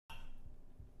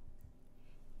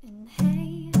And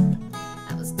hey,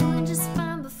 I was doing just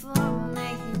fine before I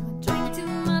met you. I drank too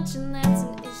much and that's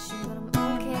an issue, but I'm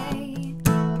okay.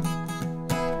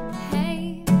 And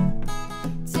hey,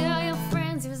 tell your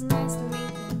friends it was nice to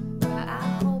meet them, but I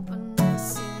hope I never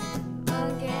see them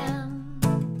again.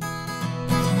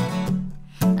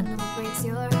 I know it breaks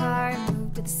your heart.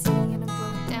 Moved to the city in a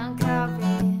broke down car,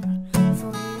 ran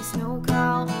 4 years, no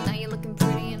call. Now you're looking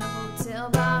pretty in a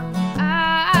hotel bar.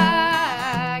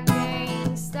 I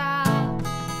can't stop.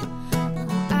 No,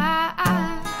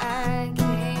 I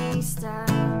can't stop.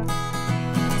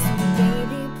 So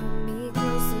baby, pull me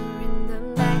closer in the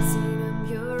backseat of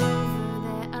your Rover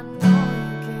that I know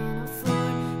you can't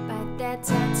afford. Bite that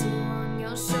tattoo on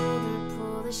your shoulder,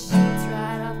 pull the sheet